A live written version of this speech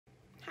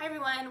Hi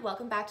everyone,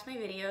 welcome back to my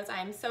videos.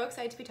 I'm so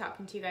excited to be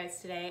talking to you guys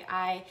today.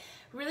 I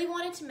really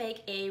wanted to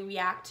make a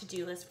React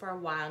to-do list for a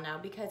while now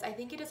because I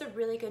think it does a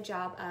really good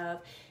job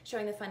of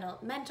showing the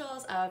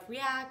fundamentals of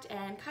React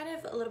and kind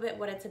of a little bit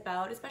what it's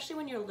about, especially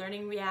when you're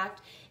learning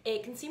React.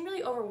 It can seem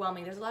really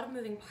overwhelming. There's a lot of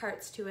moving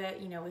parts to it,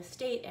 you know, with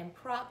state and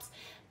props,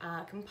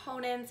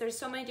 components. There's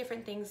so many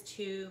different things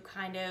to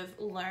kind of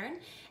learn.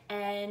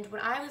 And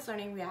when I was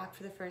learning React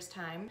for the first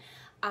time,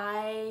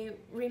 I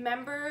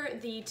remember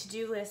the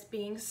to-do list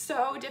being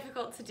so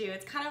difficult to do.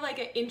 It's kind of like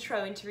an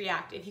intro into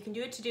React. If you can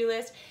do a to-do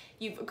list,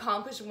 you've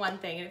accomplished one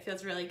thing and it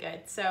feels really good.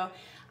 So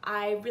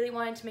I really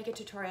wanted to make a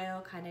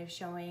tutorial kind of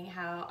showing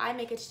how I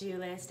make a to-do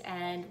list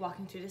and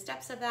walking through the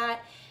steps of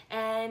that.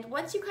 And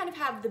once you kind of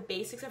have the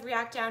basics of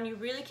React down, you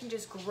really can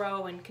just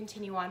grow and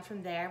continue on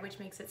from there, which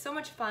makes it so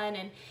much fun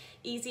and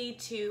easy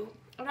to,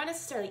 or not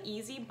necessarily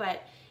easy,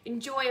 but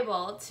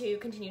enjoyable to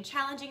continue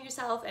challenging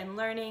yourself and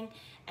learning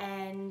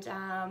and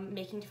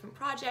making different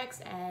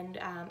projects and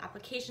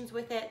applications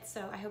with it.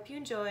 So I hope you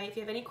enjoy. If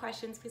you have any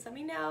questions, please let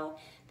me know.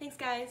 Thanks,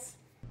 guys.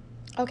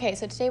 Okay,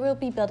 so today we'll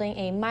be building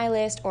a My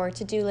List or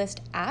to-do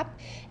list app,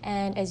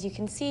 and as you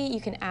can see, you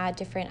can add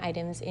different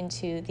items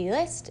into the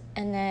list,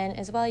 and then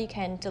as well you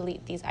can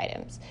delete these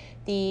items.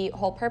 The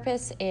whole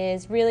purpose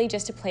is really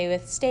just to play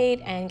with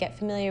state and get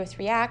familiar with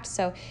React,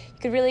 so you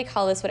could really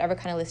call this whatever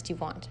kind of list you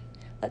want.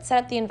 Let's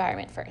set up the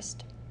environment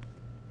first.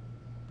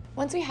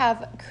 Once we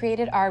have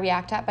created our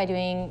React app by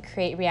doing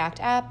create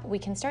React app, we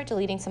can start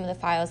deleting some of the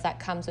files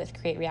that comes with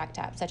create React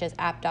app, such as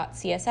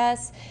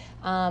app.css.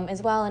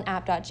 As well in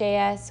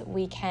app.js,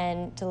 we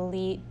can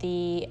delete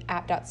the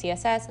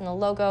app.css and the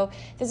logo.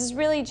 This is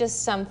really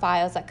just some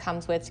files that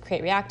comes with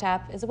create React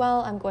app. As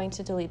well, I'm going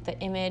to delete the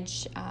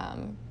image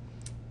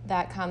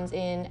that comes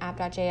in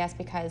app.js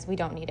because we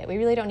don't need it. We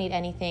really don't need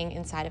anything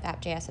inside of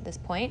app.js at this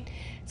point.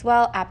 As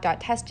well,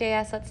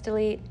 app.test.js, let's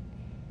delete.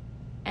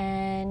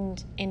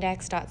 And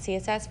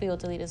index.css we will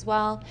delete as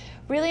well.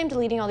 Really, I'm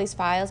deleting all these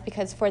files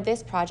because for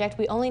this project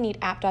we only need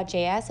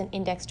app.js and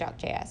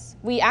index.js.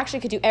 We actually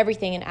could do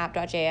everything in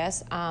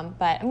app.js,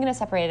 but I'm going to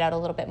separate it out a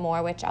little bit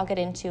more, which I'll get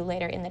into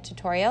later in the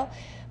tutorial.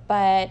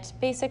 But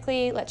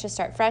basically, let's just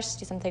start fresh,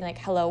 do something like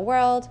hello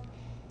world,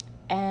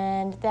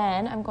 and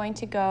then I'm going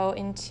to go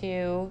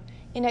into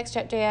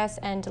index.js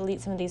and delete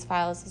some of these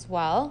files as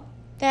well.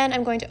 Then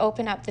I'm going to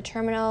open up the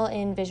terminal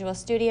in Visual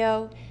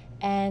Studio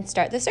and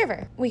start the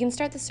server. We can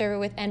start the server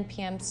with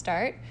npm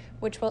start,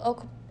 which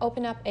will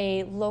open up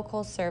a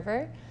local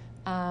server,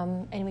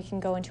 and we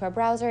can go into our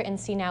browser and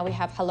see now we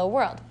have hello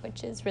world,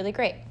 which is really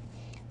great.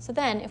 So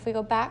then if we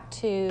go back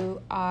to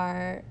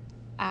our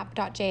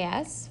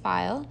app.js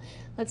file,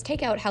 let's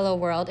take out hello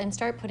world and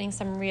start putting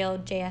some real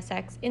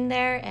JSX in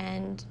there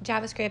and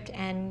JavaScript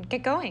and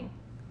get going.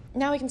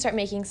 Now we can start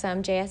making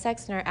some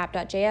JSX in our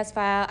app.js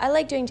file. I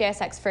like doing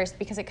JSX first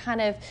because it kind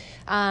of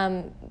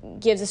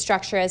gives a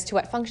structure as to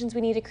what functions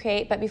we need to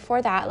create. But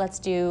before that, let's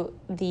do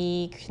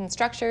the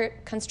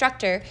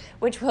constructor,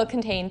 which will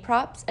contain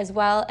props as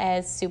well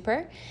as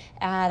super.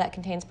 That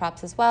contains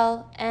props as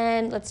well.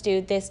 And let's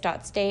do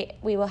this.state.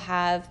 We will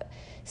have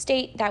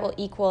state that will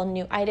equal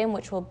new item,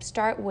 which will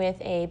start with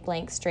a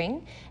blank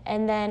string,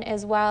 and then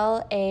as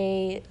well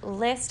a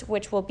list,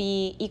 which will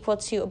be equal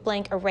to a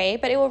blank array,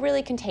 but it will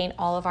really contain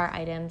all of our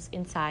items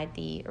inside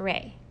the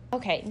array.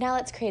 Okay, now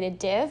let's create a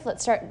div.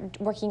 Let's start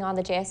working on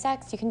the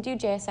JSX. You can do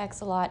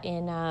JSX a lot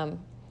in, I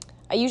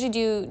usually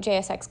do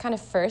JSX kind of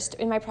first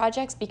in my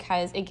projects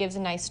because it gives a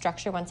nice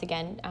structure once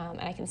again,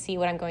 and I can see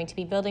what I'm going to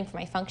be building for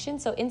my function.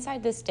 So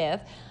inside this div,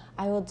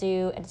 I will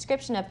do a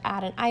description of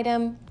add an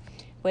item,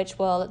 which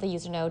will let the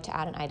user know to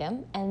add an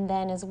item, and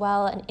then as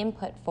well an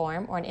input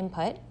form or an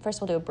input.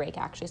 First we'll do a break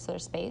actually, so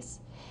there's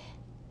space.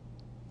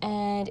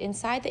 And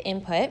inside the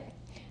input,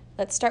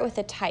 let's start with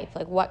the type,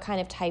 like what kind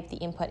of type the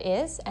input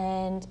is,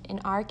 and in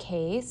our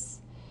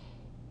case,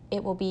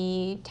 it will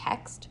be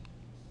text.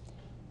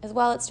 As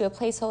well, let's do a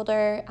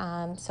placeholder,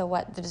 so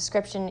what the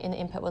description in the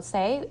input will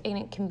say, and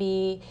it can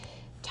be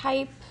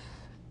type,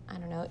 I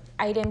don't know,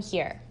 item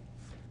here.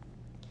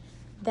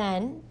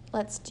 Then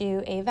let's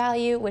do a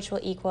value which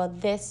will equal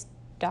this.state.new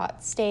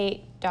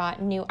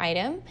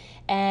item,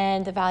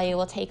 and the value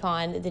will take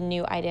on the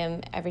new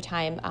item every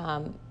time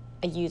a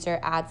user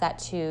adds that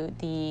to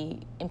the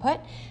input.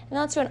 And then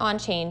let's do an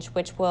onChange,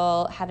 which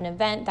will have an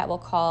event that will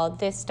call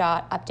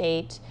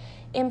this.update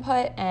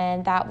input,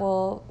 and that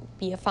will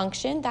be a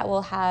function that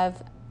will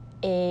have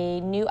a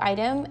new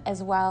item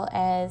as well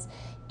as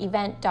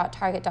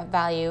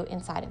event.target.value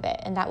inside of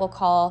it, and that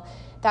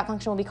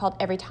function will be called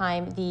every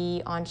time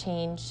the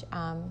onChange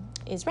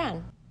is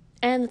ran.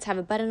 And let's have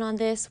a button on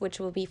this, which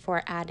will be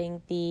for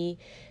adding the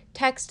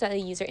text that the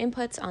user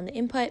inputs on the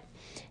input,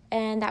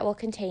 and that will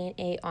contain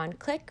a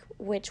onClick,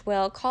 which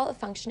will call a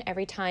function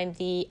every time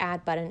the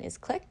add button is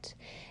clicked.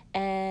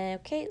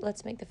 Okay,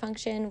 let's make the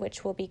function,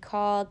 which will be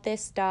called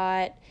let's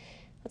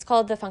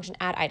call the function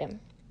add item.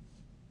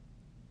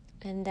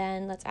 And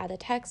then let's add the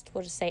text.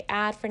 We'll just say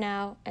add for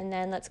now, and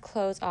then let's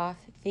close off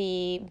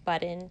the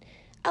button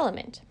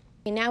element.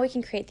 And now we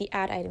can create the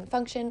add item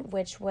function,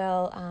 which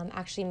will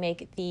actually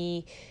make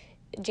the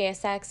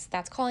JSX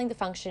that's calling the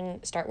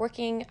function start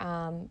working,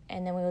 and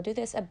then we will do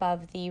this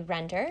above the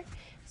render.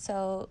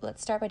 So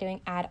let's start by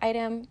doing add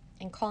item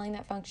and calling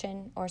that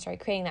function, or sorry,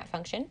 creating that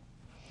function.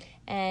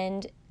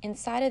 And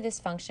inside of this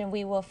function,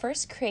 we will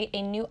first create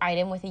a new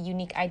item with a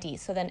unique ID.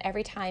 So then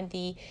every time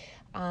the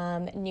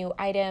new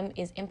item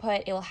is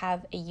input, it will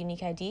have a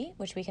unique ID,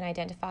 which we can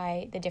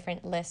identify the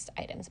different list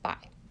items by.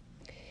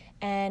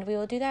 And we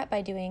will do that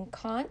by doing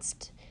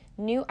const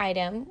new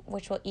item,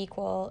 which will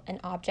equal an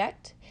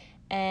object.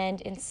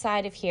 And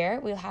inside of here,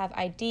 we'll have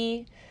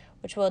ID,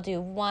 which will do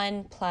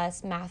 1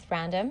 plus math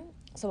random.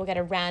 So we'll get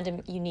a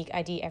random unique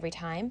ID every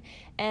time.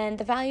 And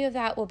the value of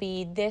that will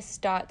be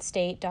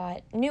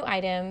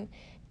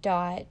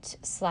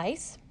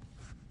this.state.newItem.slice.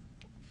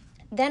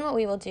 Then what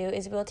we will do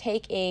is we'll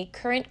take a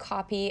current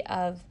copy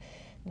of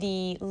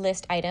the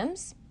list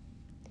items,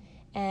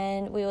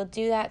 and we will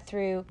do that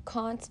through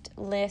const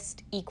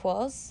list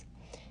equals,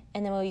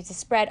 and then we'll use the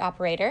spread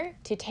operator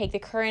to take the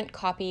current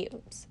copy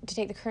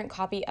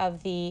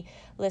of the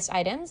list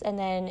items, and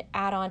then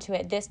add on to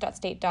it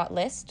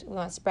this.state.list. We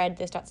want to spread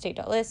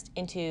this.state.list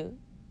into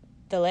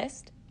the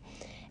list.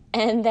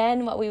 And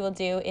then what we will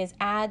do is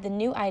add the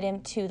new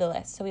item to the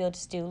list. So we will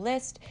just do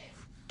list.push,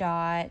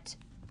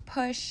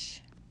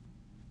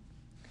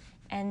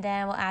 and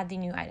then we'll add the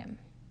new item.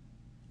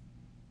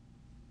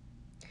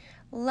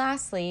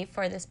 Lastly,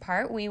 for this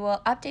part, we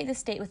will update the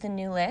state with the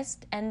new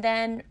list and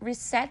then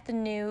reset the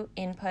new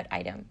input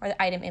item, or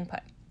the item input,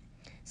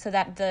 so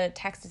that the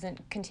text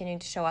isn't continuing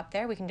to show up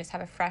there. We can just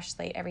have a fresh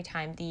slate every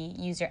time the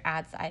user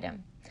adds the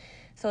item.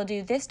 So we'll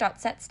do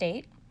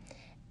this.setState,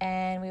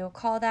 and we will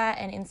call that,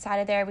 and inside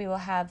of there we will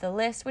have the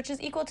list, which is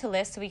equal to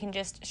list, so we can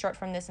just short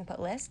form this and put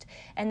list.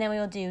 And then we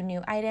will do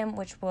new item,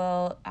 which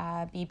will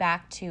be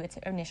back to its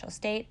initial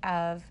state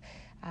of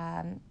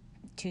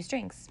 2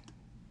 strings.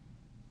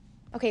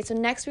 Okay, so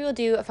next we will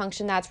do a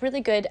function that's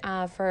really good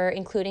for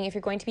including if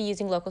you're going to be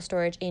using local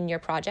storage in your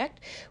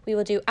project. We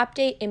will do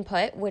update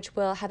input, which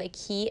will have a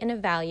key and a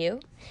value.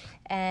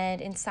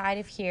 And inside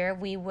of here,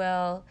 we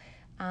will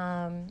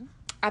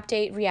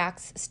update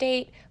React's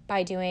state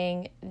by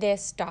doing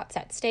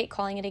this.setState,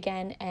 calling it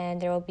again,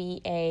 and there will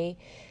be a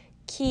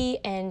key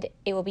and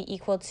it will be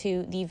equal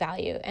to the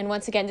value. And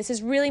once again, this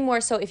is really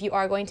more so if you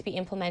are going to be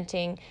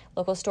implementing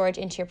local storage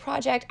into your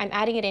project. I'm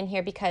adding it in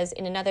here because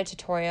in another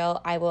tutorial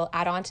I will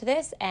add on to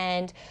this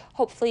and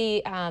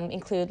hopefully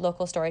include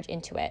local storage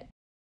into it.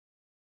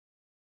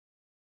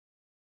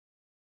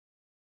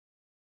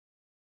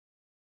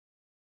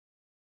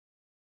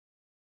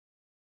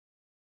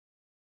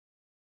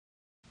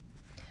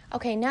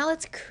 Okay, now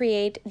let's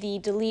create the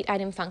delete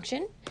item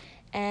function.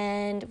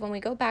 And when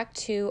we go back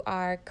to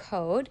our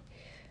code,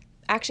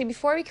 actually,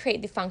 before we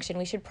create the function,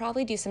 we should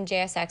probably do some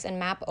JSX and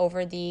map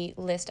over the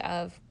list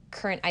of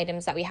current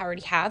items that we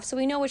already have so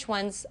we know which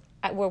items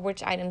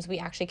we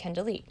actually can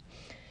delete.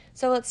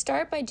 So let's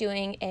start by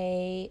doing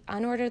a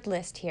unordered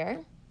list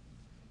here.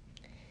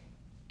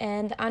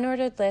 And the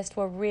unordered list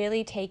will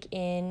really take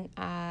in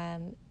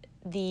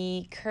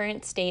the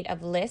current state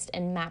of list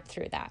and map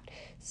through that.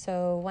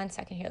 So 1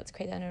 second here, let's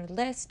create the unordered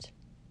list.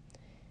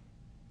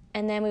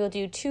 And then we will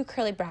do 2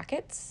 curly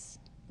brackets.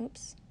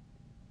 Oops.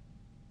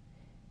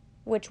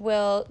 Which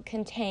will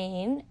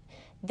contain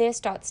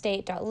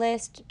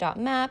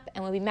this.state.list.map,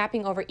 and we'll be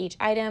mapping over each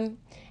item,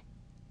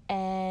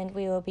 and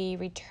we will be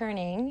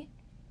returning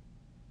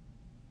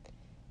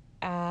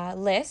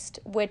list,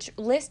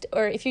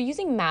 or if you're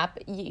using map,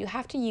 you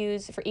have to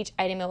use, for each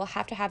item, it will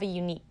have to have a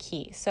unique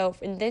key. So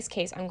in this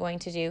case, I'm going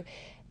to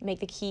make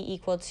the key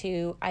equal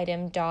to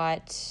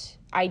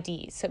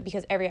item.id, so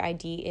because every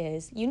ID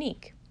is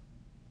unique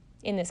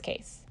in this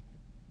case.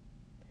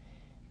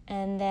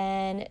 And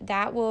then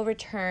that will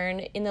return,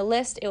 in the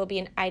list, it will be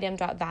an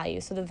item.value.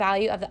 So the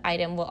value of the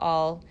item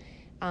will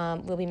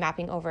be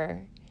mapping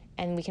over,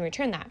 and we can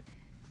return that.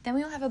 Then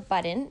we will have a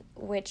button,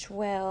 which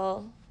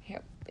will,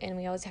 here, and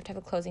we always have to have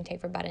a closing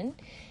tag for button.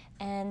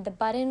 And the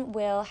button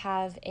will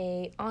have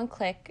a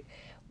onClick,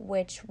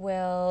 which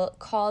will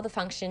call the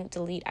function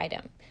delete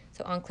item.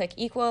 So onClick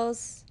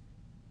equals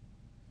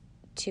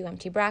 2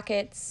 empty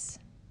brackets,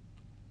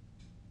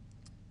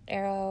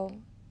 arrow,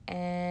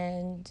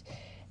 and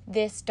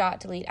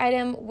this.delete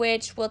item,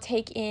 which will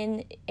take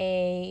in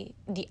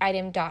the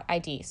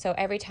item.id. So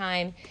every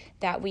time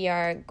that we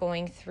are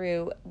going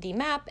through the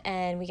map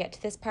and we get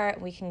to this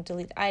part, we can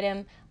delete the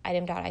item,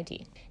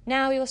 item.id.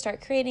 Now we will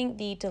start creating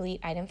the delete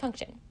item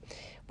function,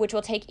 which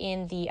will take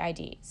in the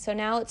ID. So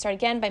now let's start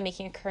again by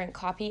making a current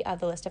copy of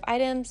the list of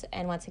items.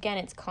 And once again,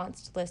 it's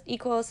const list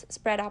equals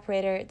spread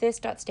operator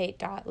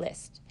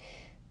this.state.list.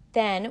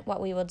 Then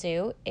what we will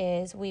do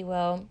is we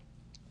will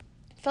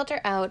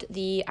filter out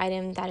the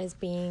item that is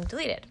being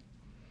deleted.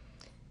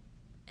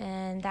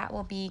 And that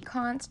will be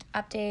const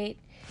update,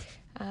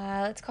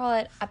 let's call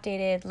it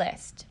updated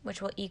list,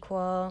 which will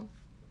equal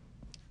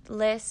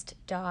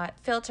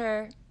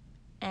list.filter,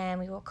 and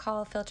we will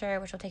call filter,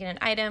 which will take in an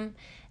item,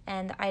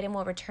 and the item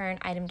will return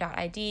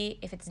item.id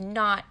if it's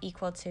not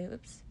equal to,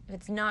 if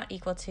it's not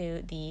equal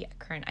to the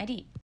current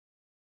ID.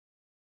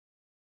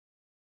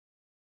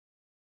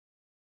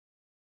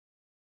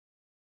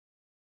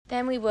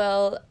 Then we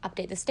will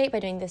update the state by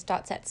doing this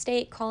 .set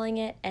state, calling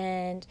it,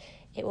 and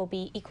it will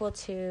be equal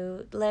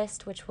to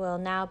list, which will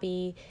now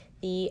be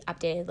the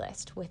updated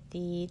list with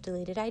the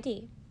deleted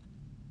ID.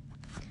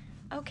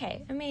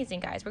 Okay,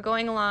 amazing guys. We're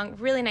going along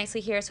really nicely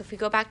here. So if we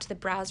go back to the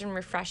browser and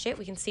refresh it,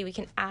 we can see we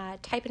can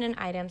type in an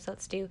item. So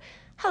let's do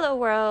hello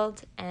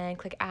world and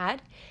click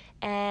add.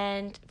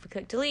 And if we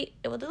click delete,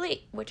 it will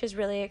delete, which is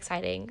really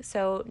exciting.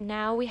 So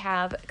now we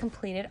have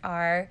completed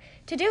our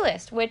to-do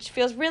list, which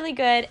feels really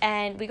good,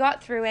 and we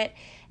got through it.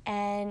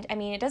 And I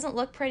mean, it doesn't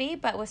look pretty,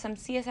 but with some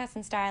CSS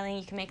and styling,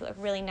 you can make it look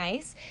really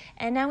nice.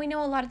 And now we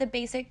know a lot of the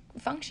basic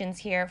functions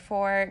here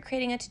for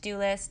creating a to-do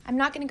list. I'm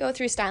not going to go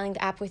through styling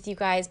the app with you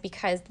guys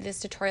because this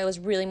tutorial is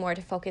really more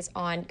to focus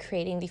on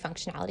creating the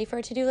functionality for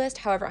a to-do list.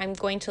 However, I'm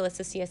going to list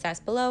the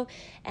CSS below.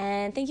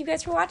 And thank you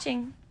guys for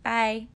watching. Bye.